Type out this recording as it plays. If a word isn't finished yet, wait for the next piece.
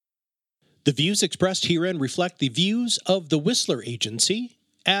The views expressed herein reflect the views of the Whistler Agency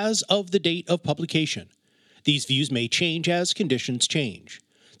as of the date of publication. These views may change as conditions change.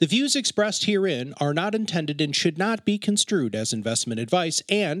 The views expressed herein are not intended and should not be construed as investment advice,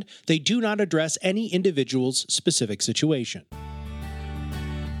 and they do not address any individual's specific situation.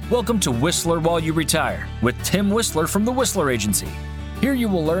 Welcome to Whistler While You Retire with Tim Whistler from the Whistler Agency. Here you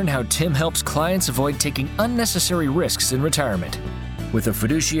will learn how Tim helps clients avoid taking unnecessary risks in retirement. With a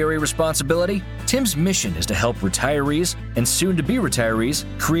fiduciary responsibility, Tim's mission is to help retirees and soon-to-be retirees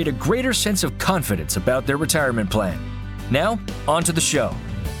create a greater sense of confidence about their retirement plan. Now, on to the show.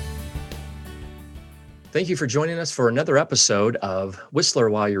 Thank you for joining us for another episode of Whistler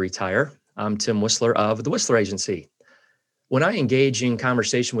While You Retire. I'm Tim Whistler of the Whistler Agency. When I engage in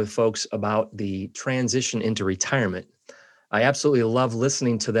conversation with folks about the transition into retirement, I absolutely love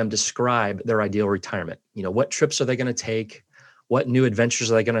listening to them describe their ideal retirement. What trips are they going to take? What new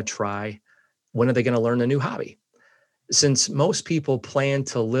adventures are they going to try? When are they going to learn a new hobby? Since most people plan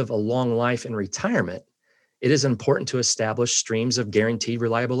to live a long life in retirement, it is important to establish streams of guaranteed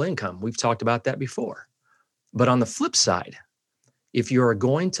reliable income. We've talked about that before. But on the flip side, if you are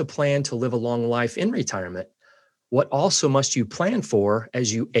going to plan to live a long life in retirement, what also must you plan for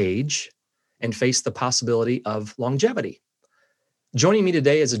as you age and face the possibility of longevity? Joining me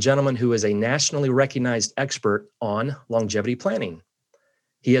today is a gentleman who is a nationally recognized expert on longevity planning.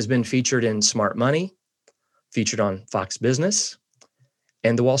 He has been featured in Smart Money, featured on Fox Business,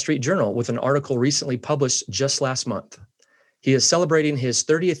 and the Wall Street Journal with an article recently published just last month. He is celebrating his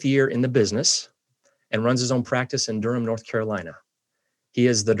 30th year in the business and runs his own practice in Durham, North Carolina. He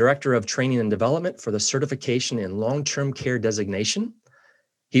is the Director of Training and Development for the Certification in Long-Term Care Designation.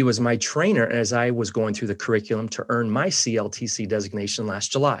 He was my trainer as I was going through the curriculum to earn my CLTC designation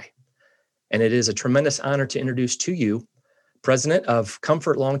last July. And it is a tremendous honor to introduce to you President of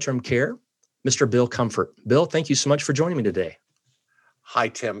Comfort Long-Term Care, Mr. Bill Comfort. Bill, thank you so much for joining me today. Hi,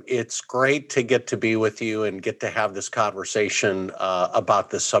 Tim. It's great to get to be with you and get to have this conversation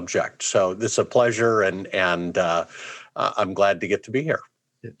about this subject. So this is a pleasure, and I'm glad to get to be here.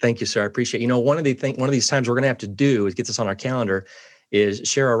 Thank you, sir. I appreciate it. One of these times we're going to have to do is get this on our calendar is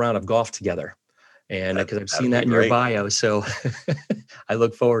share a round of golf together. And because I've seen that in your bio, so I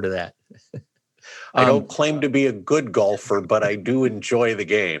look forward to that. I don't claim to be a good golfer, but I do enjoy the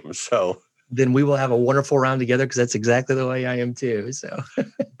game. So then we will have a wonderful round together because that's exactly the way I am too. So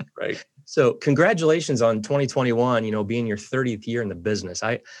right. So congratulations on 2021, being your 30th year in the business.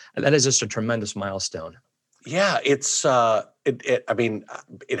 That is just a tremendous milestone. Yeah, it's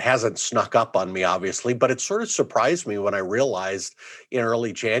it hasn't snuck up on me, obviously, but it sort of surprised me when I realized in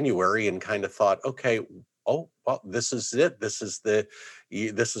early January and kind of thought, okay, oh, well, this is it. This is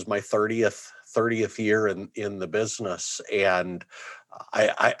my 30th year in the business, and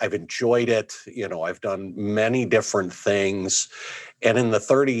I've enjoyed it. I've done many different things. And in the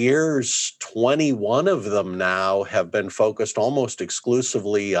 30 years, 21 of them now have been focused almost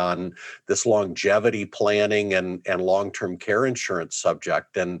exclusively on this longevity planning and long-term care insurance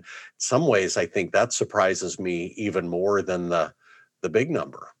subject. And in some ways, I think that surprises me even more than the big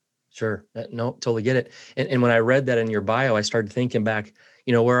number. Sure. No, totally get it. And when I read that in your bio, I started thinking back,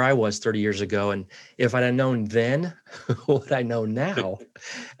 where I was 30 years ago. And if I'd have known then what I know now,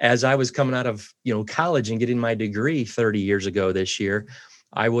 as I was coming out of, college and getting my degree 30 years ago this year,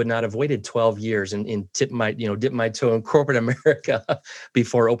 I would not have waited 12 years and dip my toe in corporate America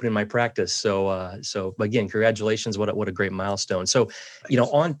before opening my practice. So again, congratulations. What a great milestone. So,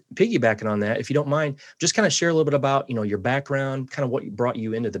 on piggybacking on that, if you don't mind, just kind of share a little bit about, your background, kind of what brought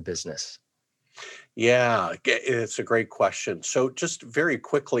you into the business. Yeah, it's a great question. So just very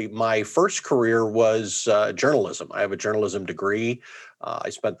quickly, my first career was journalism. I have a journalism degree. I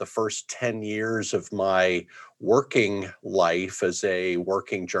spent the first 10 years of my working life as a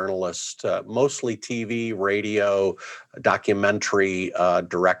working journalist, mostly TV, radio, documentary,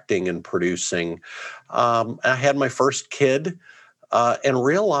 directing and producing. I had my first kid and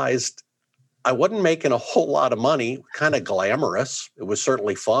realized I wasn't making a whole lot of money, kind of glamorous. It was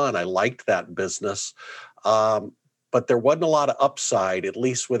certainly fun. I liked that business. But there wasn't a lot of upside, at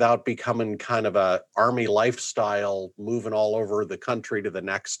least without becoming kind of a army lifestyle, moving all over the country to the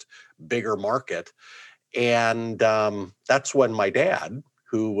next bigger market. And that's when my dad,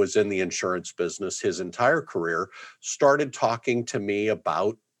 who was in the insurance business his entire career, started talking to me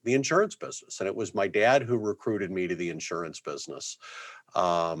about the insurance business. And it was my dad who recruited me to the insurance business.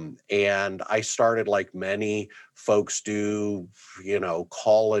 And I started, like many folks do,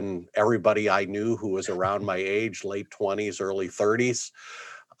 calling everybody I knew who was around my age, late 20s, early 30s,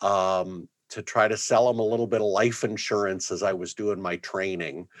 to try to sell them a little bit of life insurance as I was doing my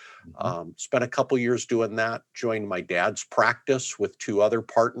training. Spent a couple years doing that, joined my dad's practice with two other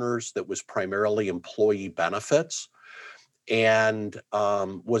partners that was primarily employee benefits, and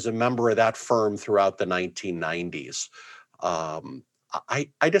was a member of that firm throughout the 1990s.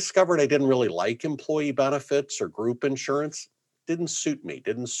 I discovered I didn't really like employee benefits or group insurance. Didn't suit me,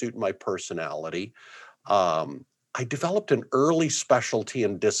 didn't suit my personality. I developed an early specialty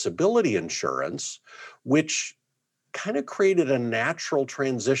in disability insurance, which kind of created a natural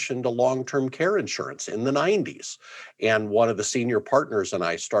transition to long-term care insurance in the 90s. And one of the senior partners and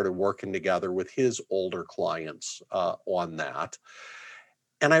I started working together with his older clients on that.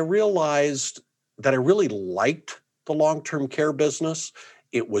 And I realized that I really liked the long-term care business.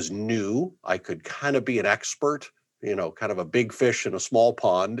 It was new. I could kind of be an expert, kind of a big fish in a small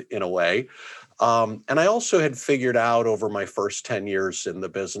pond in a way. And I also had figured out over my first 10 years in the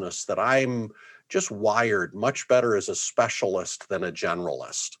business that I'm just wired much better as a specialist than a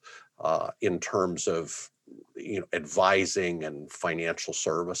generalist in terms of advising and financial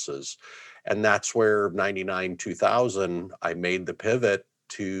services. And that's where 99, 2000, I made the pivot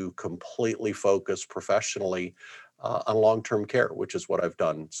to completely focus professionally on long-term care, which is what I've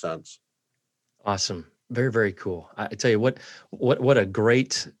done since. Awesome. Very, very cool. I tell you what a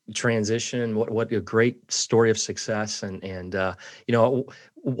great transition, what a great story of success. And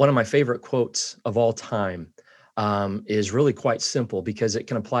one of my favorite quotes of all time is really quite simple because it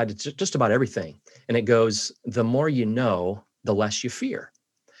can apply to just about everything. And it goes, the more you know, the less you fear.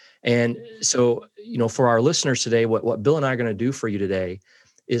 And so, for our listeners today, what Bill and I are going to do for you today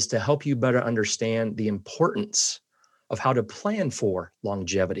is to help you better understand the importance of how to plan for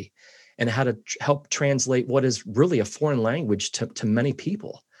longevity and how to help translate what is really a foreign language to many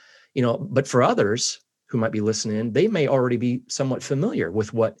people. But for others who might be listening, they may already be somewhat familiar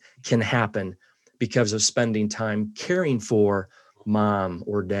with what can happen because of spending time caring for mom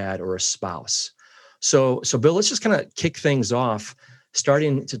or dad or a spouse. So Bill, let's just kind of kick things off,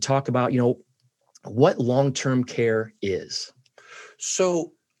 starting to talk about, what long-term care is.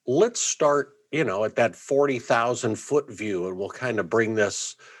 So let's start, at that 40,000 foot view, and we'll kind of bring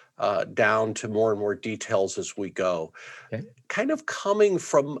this down to more and more details as we go. Okay. Kind of coming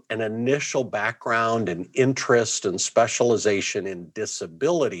from an initial background and interest and specialization in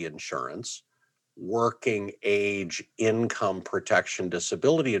disability insurance, working age, income protection,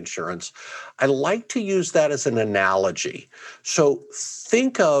 disability insurance, I like to use that as an analogy. So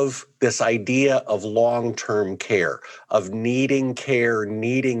think of this idea of long-term care, of needing care,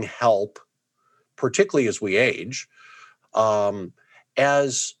 needing help, particularly as we age,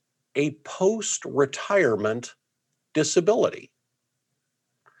 as a post-retirement disability.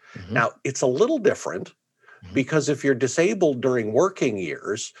 Mm-hmm. Now, it's a little different because if you're disabled during working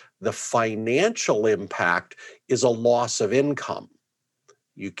years, the financial impact is a loss of income.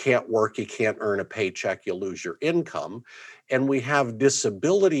 You can't work, you can't earn a paycheck, you lose your income. And we have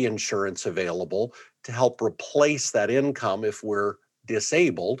disability insurance available to help replace that income if we're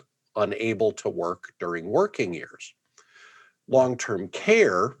disabled, unable to work during working years. Long-term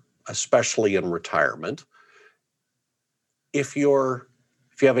care, especially in retirement, if you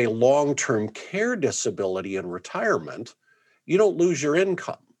have a long-term care disability in retirement, you don't lose your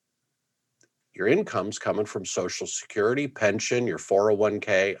income. Your income's coming from Social Security, pension, your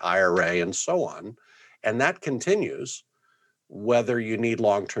 401k, IRA, and so on. And that continues whether you need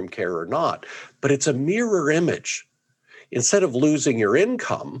long-term care or not. But it's a mirror image. Instead of losing your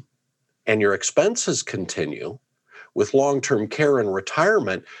income and your expenses continue, with long-term care and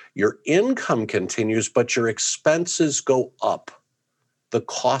retirement, your income continues, but your expenses go up. The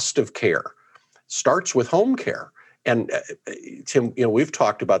cost of care starts with home care. And Tim, we've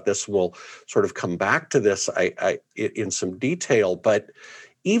talked about this, and we'll sort of come back to this in some detail, but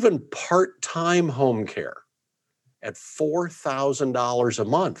even part-time home care at $4,000 a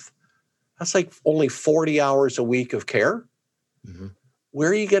month, that's like only 40 hours a week of care. Mm-hmm. Where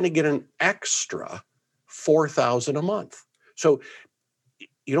are you going to get an extra $4,000 a month? So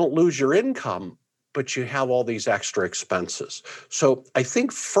you don't lose your income, but you have all these extra expenses. So I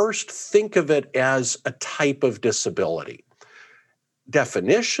think first think of it as a type of disability.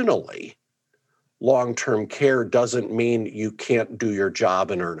 Definitionally, long-term care doesn't mean you can't do your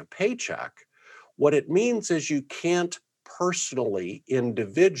job and earn a paycheck. What it means is you can't personally,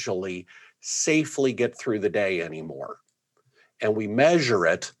 individually, safely get through the day anymore. And we measure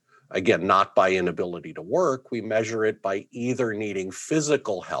it, again, not by inability to work, we measure it by either needing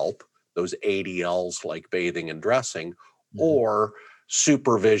physical help, those ADLs like bathing and dressing, or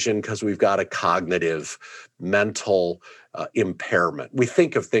supervision because we've got a cognitive, mental impairment. We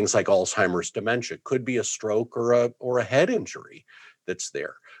think of things like Alzheimer's, dementia, could be a stroke or a head injury that's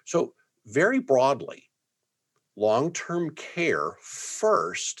there. So very broadly, long-term care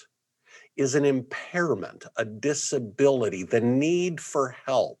first is an impairment, a disability, the need for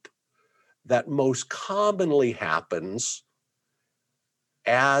help that most commonly happens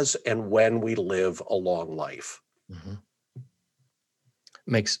as and when we live a long life. Mm-hmm.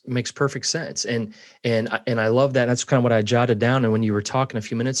 Makes perfect sense. And I love that. That's kind of what I jotted down. And when you were talking a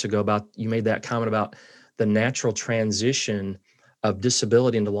few minutes ago about, you made that comment about the natural transition of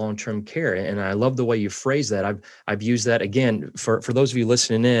disability into long-term care. And I love the way you phrase that. I've used that again for those of you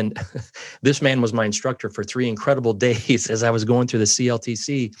listening in. This man was my instructor for 3 incredible days as I was going through the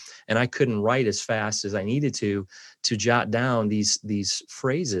CLTC, and I couldn't write as fast as I needed to jot down these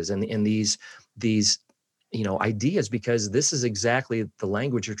phrases and these ideas, because this is exactly the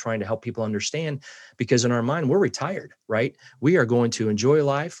language you're trying to help people understand. Because in our mind, we're retired, right? We are going to enjoy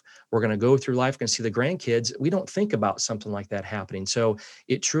life. We're going to go through life, going to see the grandkids. We don't think about something like that happening. So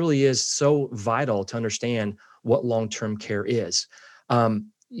it truly is so vital to understand what long-term care is.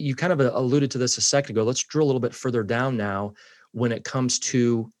 You kind of alluded to this a second ago. Let's drill a little bit further down now when it comes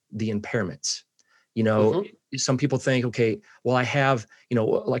to the impairments. Some people think, okay, well, I have,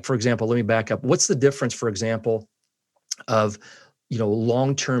 like, for example, let me back up. What's the difference, for example, of,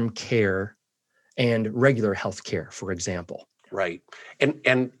 long-term care and regular health care, for example? Right.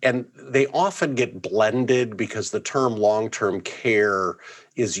 And they often get blended because the term long-term care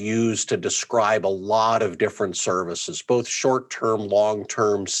is used to describe a lot of different services, both short-term,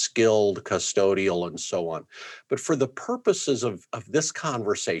 long-term, skilled, custodial, and so on. But for the purposes of this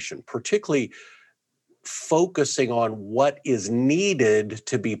conversation, particularly focusing on what is needed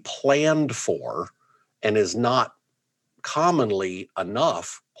to be planned for and is not commonly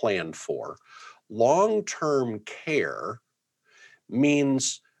enough planned for, long-term care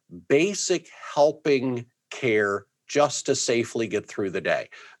means basic helping care just to safely get through the day.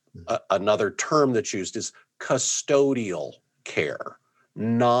 Another term that's used is custodial care,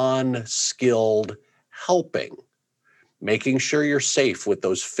 non-skilled helping, making sure you're safe with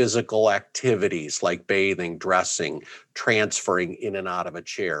those physical activities like bathing, dressing, transferring in and out of a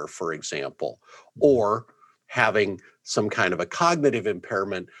chair, for example, or having some kind of a cognitive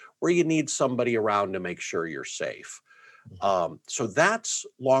impairment where you need somebody around to make sure you're safe. So that's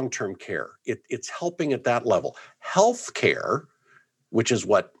long-term care. It's helping at that level. Healthcare, which is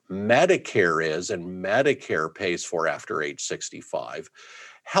what Medicare is and Medicare pays for after age 65,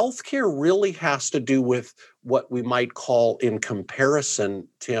 healthcare really has to do with what we might call, in comparison,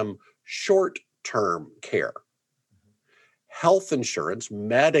 Tim, short-term care. Health insurance,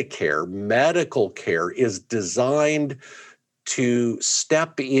 Medicare, medical care is designed to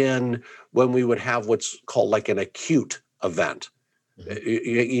step in when we would have what's called like an acute event.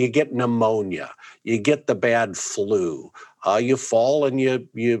 You get pneumonia, you get the bad flu, you fall and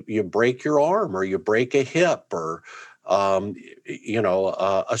you break your arm, or you break a hip, or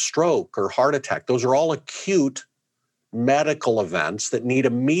a stroke or heart attack. Those are all acute medical events that need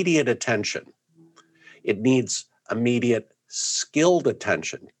immediate attention. It needs immediate skilled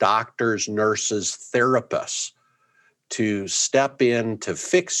attention, doctors, nurses, therapists, to step in to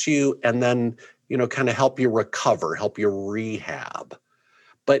fix you and then, kind of help you recover, help you rehab.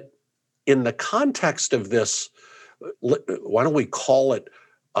 But in the context of this, why don't we call it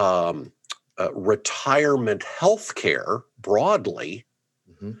retirement health care broadly?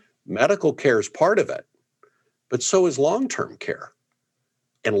 Mm-hmm. Medical care is part of it, but so is long-term care.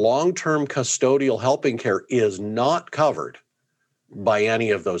 And long-term custodial helping care is not covered by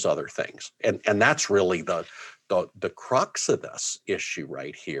any of those other things. And that's really the crux of this issue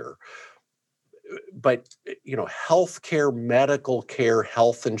right here. But, healthcare, medical care,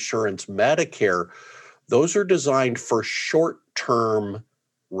 health insurance, Medicare, those are designed for short-term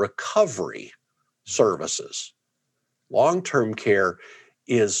recovery services. Long-term care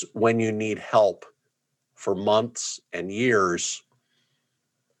is when you need help for months and years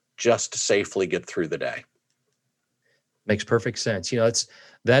just to safely get through the day. Makes perfect sense.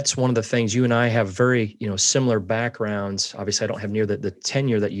 That's one of the things. You and I have very, similar backgrounds. Obviously, I don't have near the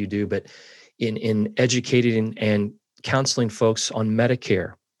tenure that you do, but in educating and counseling folks on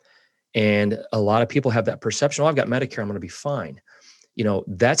Medicare. And a lot of people have that perception, I've got Medicare, I'm going to be fine.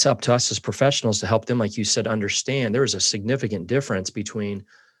 That's up to us as professionals to help them, like you said, understand there is a significant difference between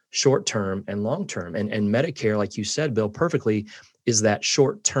short-term and long-term. And Medicare, like you said, Bill, perfectly, is that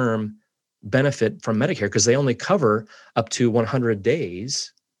short-term benefit from Medicare, because they only cover up to 100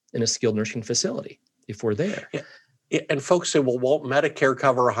 days in a skilled nursing facility if we're there. Yeah. And folks say, well, won't Medicare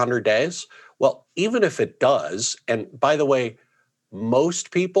cover 100 days? Well, even if it does, and by the way,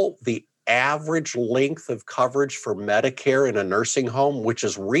 most people, the average length of coverage for Medicare in a nursing home, which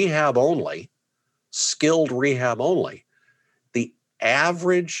is rehab only, skilled rehab only, the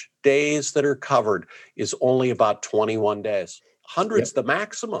average days that are covered is only about 21 days. 100's the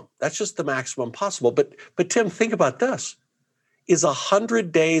maximum. That's just the maximum possible. But Tim, think about this. Is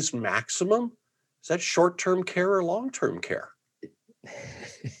 100 days maximum? Is that short-term care or long-term care?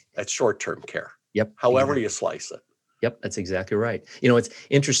 That's short-term care. Yep. However you slice it. Yep, that's exactly right. It's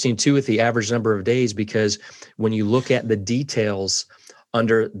interesting too with the average number of days, because when you look at the details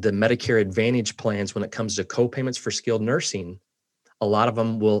under the Medicare Advantage plans, when it comes to co-payments for skilled nursing, a lot of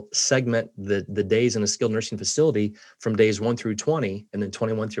them will segment the days in a skilled nursing facility from days 1 through 20 and then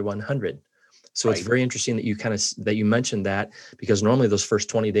 21 through 100. So It's very interesting that you mentioned that, because normally those first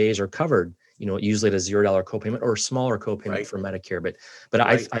 20 days are covered, usually at a $0 copayment or a smaller copayment for Medicare. But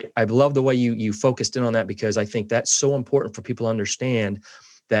I love the way you focused in on that, because I think that's so important for people to understand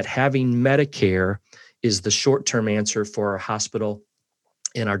that having Medicare is the short-term answer for our hospital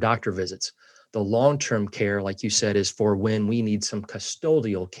and our doctor visits. The long-term care, like you said, is for when we need some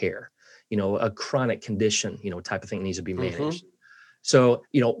custodial care, a chronic condition, type of thing needs to be managed. So,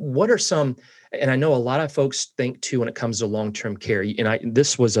 what are some, and I know a lot of folks think too, when it comes to long-term care, and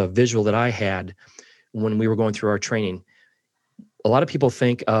this was a visual that I had when we were going through our training. A lot of people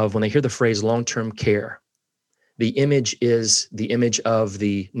think of, when they hear the phrase long-term care, the image is the image of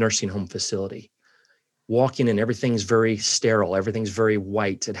the nursing home facility. Walking in, everything's very sterile, everything's very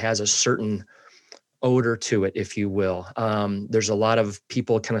white. It has a certain odor to it, if you will. There's a lot of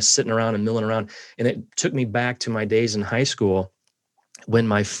people kind of sitting around and milling around. And it took me back to my days in high school, when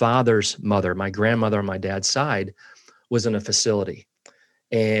my father's mother, my grandmother on my dad's side, was in a facility,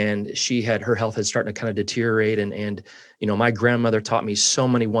 and her health had started to kind of deteriorate. And my grandmother taught me so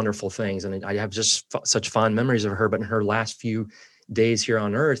many wonderful things, and I have just such fond memories of her. But in her last few days here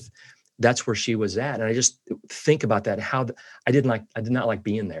on earth, that's where she was at. And I just think about that, how I did not like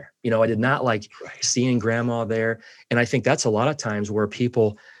being there. I did not like seeing grandma there. And I think that's a lot of times where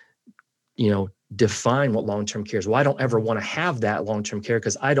people, define what long-term care is. Well, I don't ever want to have that long-term care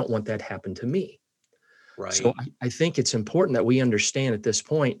because I don't want that to happen to me. Right. So I think it's important that we understand at this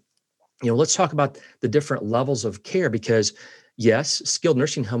point, let's talk about the different levels of care, because yes, skilled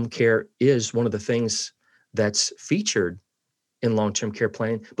nursing home care is one of the things that's featured in long-term care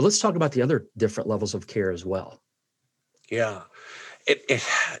planning, but let's talk about the other different levels of care as well. Yeah.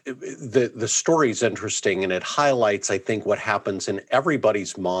 The story is interesting, and it highlights, I think, what happens in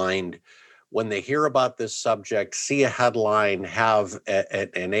everybody's mind when they hear about this subject, see a headline, have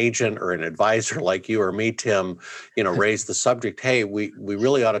an agent or an advisor like you or me, Tim, raise the subject. Hey, we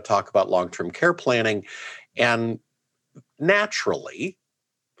really ought to talk about long-term care planning. And naturally,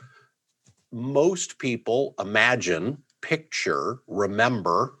 most people imagine, picture,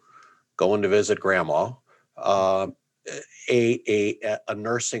 remember going to visit grandma, a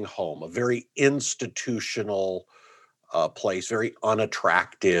nursing home, a very institutional place, very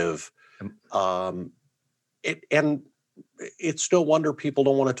unattractive. And it's no wonder people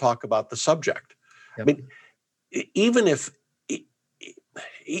don't want to talk about the subject. Yep. I mean,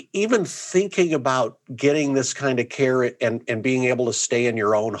 even thinking about getting this kind of care and being able to stay in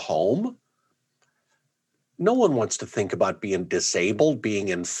your own home, no one wants to think about being disabled, being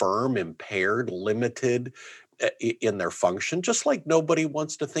infirm, impaired, limited in their function, just like nobody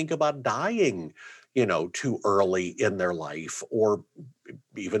wants to think about dying, too early in their life, or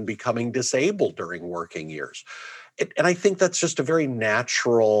even becoming disabled during working years. And I think that's just a very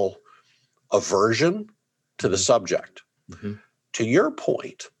natural aversion to the subject. Mm-hmm. To your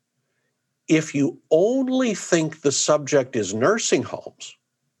point, if you only think the subject is nursing homes,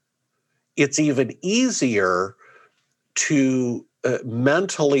 it's even easier to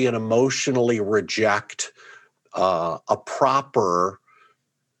mentally and emotionally reject a proper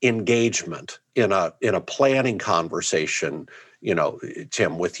engagement in a planning conversation,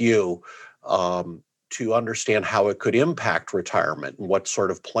 Tim, with you, to understand how it could impact retirement and what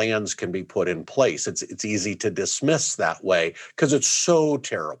sort of plans can be put in place. It's easy to dismiss that way because it's so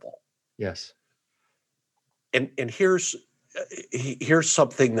terrible. Yes. And here's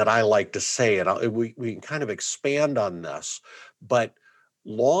something that I like to say, and we can kind of expand on this, but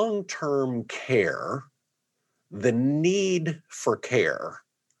long-term care, the need for care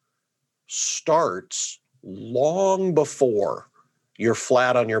starts long before you're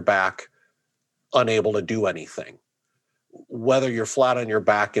flat on your back, unable to do anything. Whether you're flat on your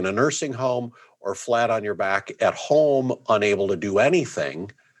back in a nursing home or flat on your back at home, unable to do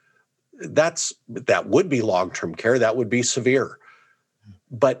anything, that would be long-term care. That would be severe.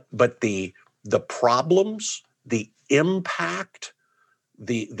 But the problems, the impact,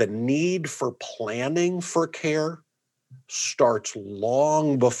 the need for planning for care starts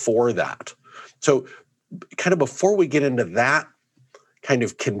long before that. So kind of before we get into that kind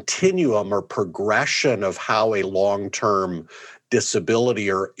of continuum or progression of how a long-term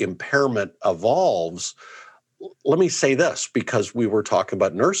disability or impairment evolves, let me say this, because we were talking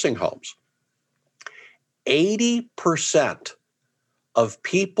about nursing homes. 80% of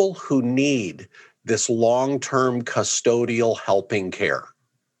people who need this long-term custodial helping care,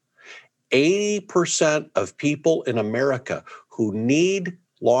 80% of people in America who need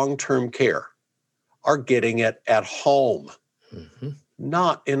long-term care are getting it at home,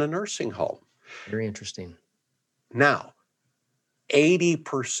 not in a nursing home. Very interesting. Now,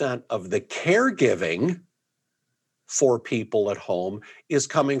 80% of the caregiving for people at home is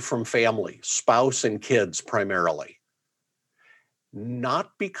coming from family, spouse and kids primarily.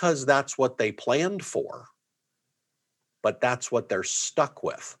 Not because that's what they planned for, but that's what they're stuck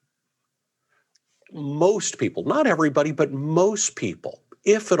with. Most people, not everybody, but most people,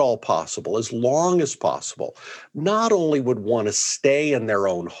 if at all possible, as long as possible, not only would want to stay in their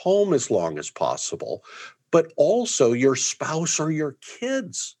own home as long as possible, but also your spouse or your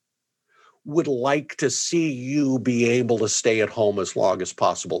kids would like to see you be able to stay at home as long as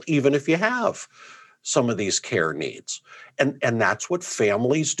possible, even if you have some of these care needs. And that's what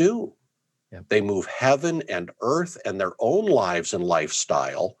families do. Yep. They move heaven and earth and their own lives and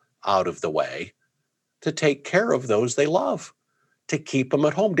lifestyle out of the way to take care of those they love, to keep them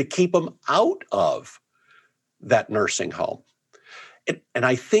at home, to keep them out of that nursing home. And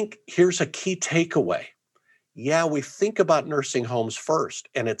I think here's a key takeaway. Yeah, we think about nursing homes first,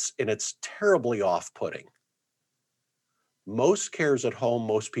 and it's terribly off-putting. Most care's at home.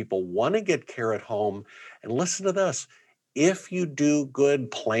 Most people want to get care at home. And listen to this. If you do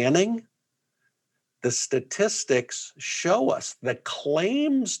good planning, the statistics show us the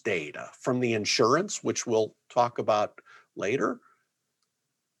claims data from the insurance, which we'll talk about later.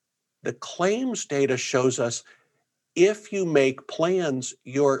 The claims data shows us if you make plans,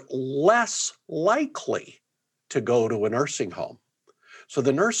 you're less likely to go to a nursing home. So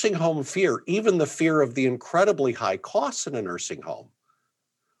the nursing home fear, even the fear of the incredibly high costs in a nursing home,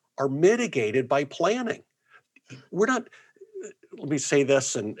 are mitigated by planning. We're not, let me say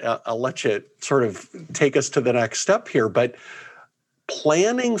this, and I'll let you sort of take us to the next step here, but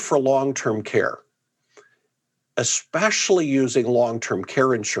planning for long-term care, especially using long-term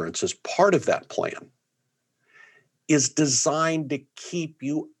care insurance as part of that plan, is designed to keep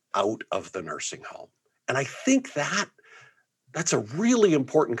you out of the nursing home. And I think that's a really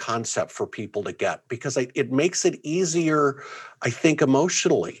important concept for people to get, because it makes it easier, I think,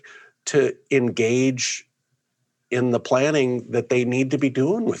 emotionally to engage in the planning that they need to be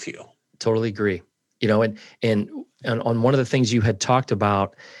doing with you. Totally agree. You know, and on one of the things you had talked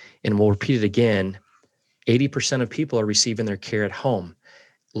about, and we'll repeat it again, 80% of people are receiving their care at home.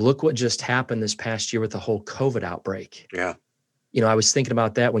 Look what just happened this past year with the whole COVID outbreak. Yeah. You know, I was thinking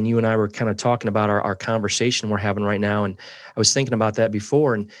about that when you and I were kind of talking about our conversation we're having right now. And I was thinking about that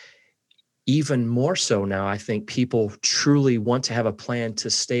before. And even more so now, I think people truly want to have a plan to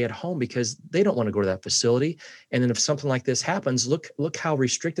stay at home because they don't want to go to that facility. And then if something like this happens, look how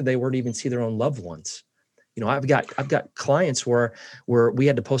restricted they were to even see their own loved ones. You know, I've got clients where we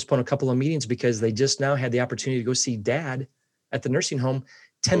had to postpone a couple of meetings because they just now had the opportunity to go see dad at the nursing home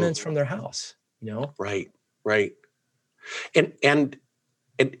 10 minutes from their house, you know? Right. And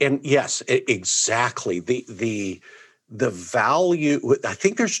yes, exactly. The value, I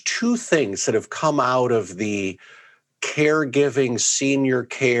think there's two things that have come out of the caregiving, senior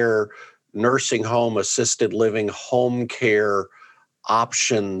care, nursing home, assisted living, home care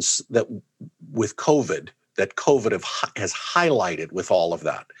options that with COVID, that COVID has highlighted with all of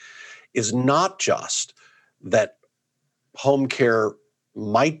that, is not just that home care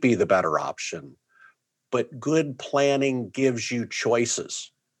might be the better option, but good planning gives you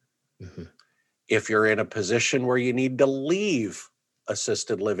choices. Mm-hmm. If you're in a position where you need to leave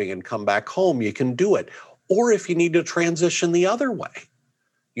assisted living and come back home, you can do it. Or if you need to transition the other way,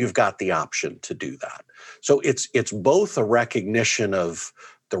 you've got the option to do that. So it's both a recognition of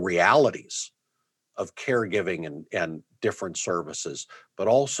the realities of caregiving and different services, but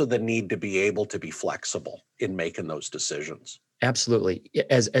also the need to be able to be flexible in making those decisions. Absolutely.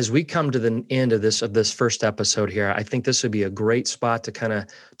 As we come to the end of this first episode here, I think this would be a great spot to kind of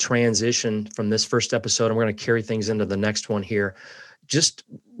transition from this first episode, and we're going to carry things into the next one here. Just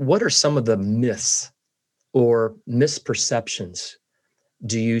what are some of the myths or misperceptions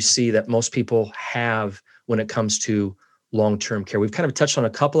do you see that most people have when it comes to long-term care? We've kind of touched on a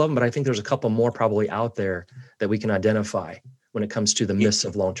couple of them, but I think there's a couple more probably out there that we can identify when it comes to the myths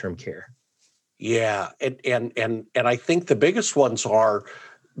of long-term care. Yeah, and I think the biggest ones are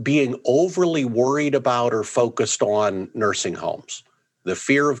being overly worried about or focused on nursing homes, the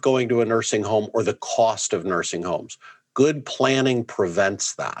fear of going to a nursing home or the cost of nursing homes. Good planning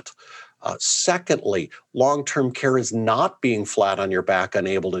prevents that. Secondly, long-term care is not being flat on your back,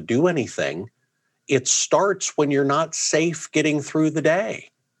 unable to do anything. It starts when you're not safe getting through the day.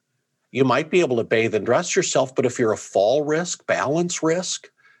 You might be able to bathe and dress yourself, but if you're a fall risk, balance risk,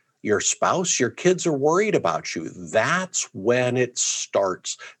 your spouse, your kids are worried about you, that's when it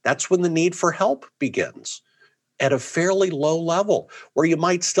starts. That's when the need for help begins at a fairly low level where you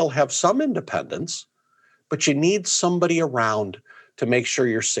might still have some independence, but you need somebody around to make sure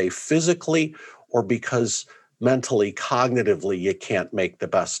you're safe physically or because mentally, cognitively, you can't make the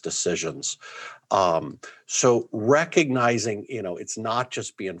best decisions. So recognizing, it's not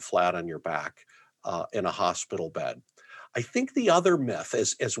just being flat on your back in a hospital bed. I think the other myth,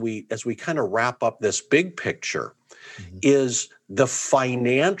 as we kind of wrap up this big picture, is the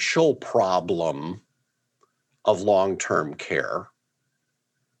financial problem of long-term care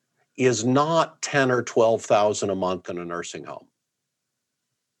is not $10,000 or $12,000 a month in a nursing home.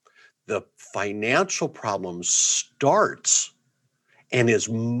 The financial problem starts and is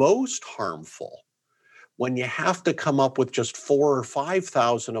most harmful when you have to come up with just $4,000 or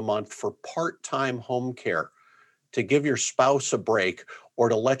 $5,000 a month for part-time home care to give your spouse a break or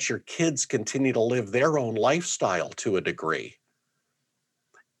to let your kids continue to live their own lifestyle to a degree.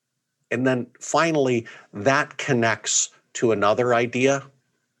 And then finally, that connects to another idea.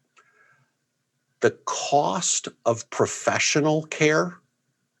 The cost of professional care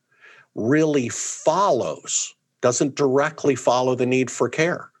really doesn't directly follow the need for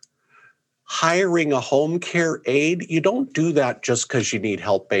care. Hiring a home care aide, you don't do that just because you need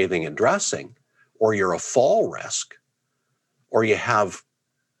help bathing and dressing, or you're a fall risk, or you have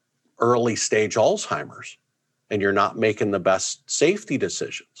early stage Alzheimer's and you're not making the best safety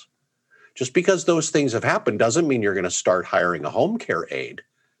decisions. Just because those things have happened doesn't mean you're going to start hiring a home care aide.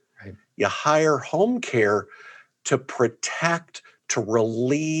 Right. You hire home care to protect, to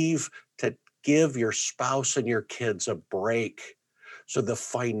relieve, to give your spouse and your kids a break. So the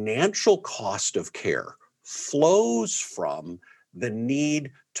financial cost of care flows from the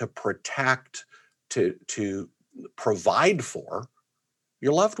need to protect, to provide for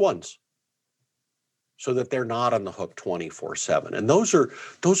your loved ones so that they're not on the hook 24/7. And those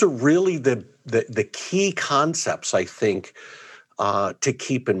are really the key concepts, I think, to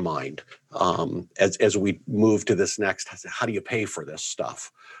keep in mind as we move to this next, how do you pay for this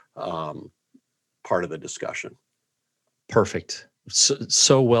stuff, part of the discussion. Perfect.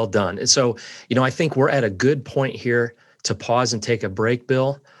 So well done. And so, I think we're at a good point here to pause and take a break,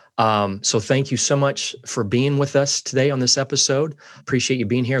 Bill. So thank you so much for being with us today on this episode. Appreciate you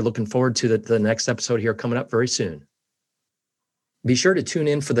being here. Looking forward to the next episode here coming up very soon. Be sure to tune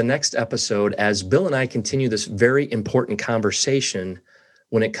in for the next episode as Bill and I continue this very important conversation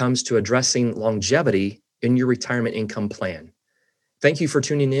when it comes to addressing longevity in your retirement income plan. Thank you for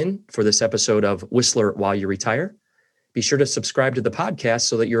tuning in for this episode of Whistler While You Retire. Be sure to subscribe to the podcast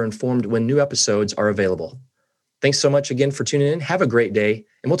so that you're informed when new episodes are available. Thanks so much again for tuning in. Have a great day,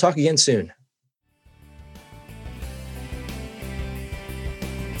 and we'll talk again soon.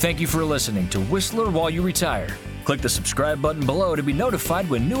 Thank you for listening to Whistler While You Retire. Click the subscribe button below to be notified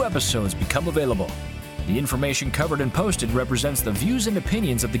when new episodes become available. The information covered and posted represents the views and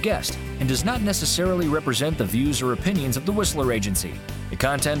opinions of the guest and does not necessarily represent the views or opinions of the Whistler Agency. The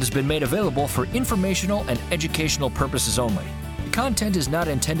content has been made available for informational and educational purposes only. The content is not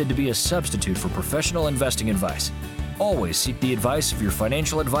intended to be a substitute for professional investing advice. Always seek the advice of your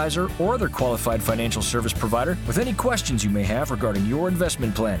financial advisor or other qualified financial service provider with any questions you may have regarding your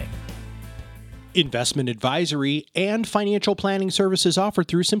investment planning. Investment advisory and financial planning services offered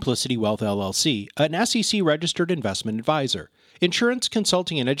through Simplicity Wealth LLC, an SEC-registered investment advisor. Insurance,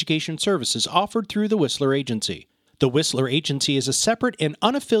 consulting, and education services offered through the Whistler Agency. The Whistler Agency is a separate and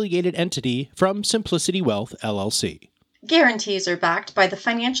unaffiliated entity from Simplicity Wealth LLC. Guarantees are backed by the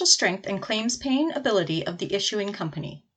financial strength and claims-paying ability of the issuing company.